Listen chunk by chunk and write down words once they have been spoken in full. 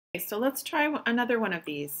so let's try another one of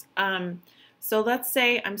these. So let's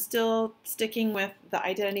say I'm still sticking with the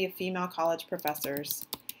identity of female college professors,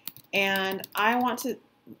 and I want to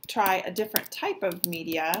try a different type of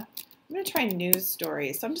media. I'm going to try news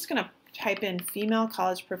stories. So I'm just going to type in female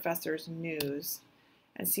college professors news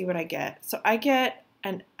and see what I get. So I get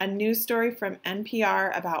a news story from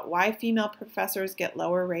NPR about why female professors get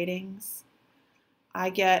lower ratings.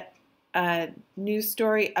 I get a news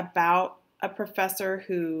story about a professor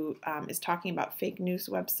who is talking about fake news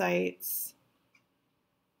websites.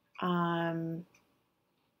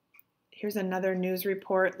 Here's another news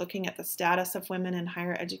report looking at the status of women in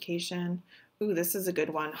higher education. Ooh, this is a good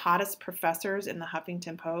one. Hottest professors in the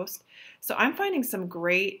Huffington Post. So I'm finding some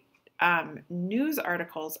great news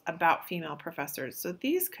articles about female professors. So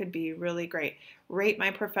these could be really great. Rate My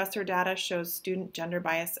Professor data shows student gender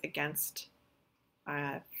bias against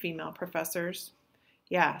female professors.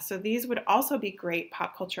 Yeah, so these would also be great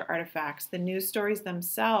pop culture artifacts. The news stories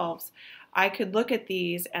themselves, I could look at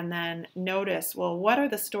these and then notice, well, what are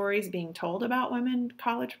the stories being told about women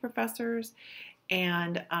college professors?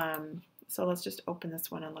 And so let's just open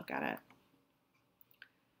this one and look at it.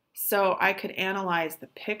 So I could analyze the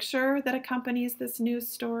picture that accompanies this news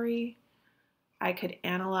story. I could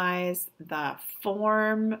analyze the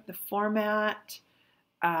form, the format,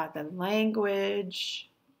 the language,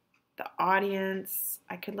 the audience.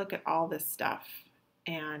 I could look at all this stuff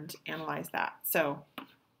and analyze that. So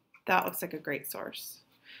that looks like a great source.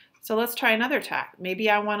 So let's try another tack. Maybe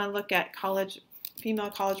I want to look at female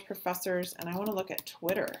college professors, and I want to look at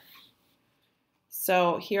Twitter.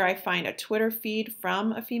 So here I find a Twitter feed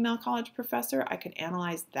from a female college professor. I could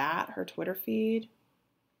analyze that, her Twitter feed.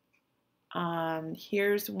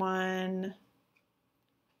 Here's one,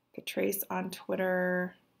 the trace on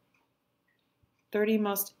Twitter. 30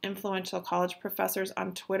 most influential college professors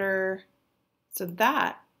on Twitter. So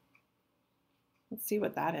that, let's see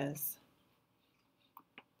what that is.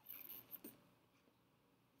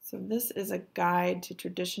 So this is a guide to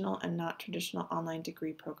traditional and not traditional online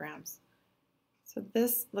degree programs. So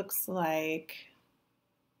this looks like,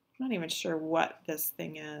 I'm not even sure what this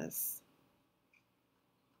thing is.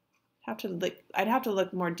 I'd have to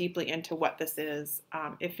look more deeply into what this is,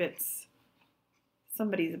 if it's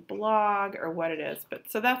somebody's blog or what it is. But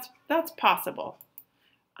so that's possible.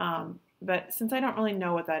 But since I don't really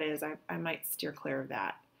know what that is, I might steer clear of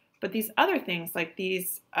that. But these other things, like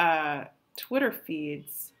these Twitter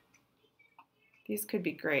feeds, these could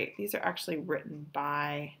be great. These are actually written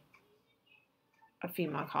by a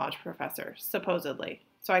female college professor, supposedly.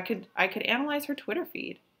 So I could analyze her Twitter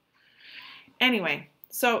feed. Anyway,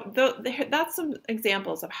 so that's some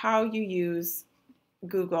examples of how you use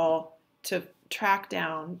Google to track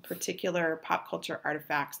down particular pop culture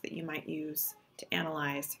artifacts that you might use to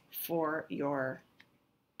analyze for your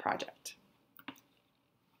project.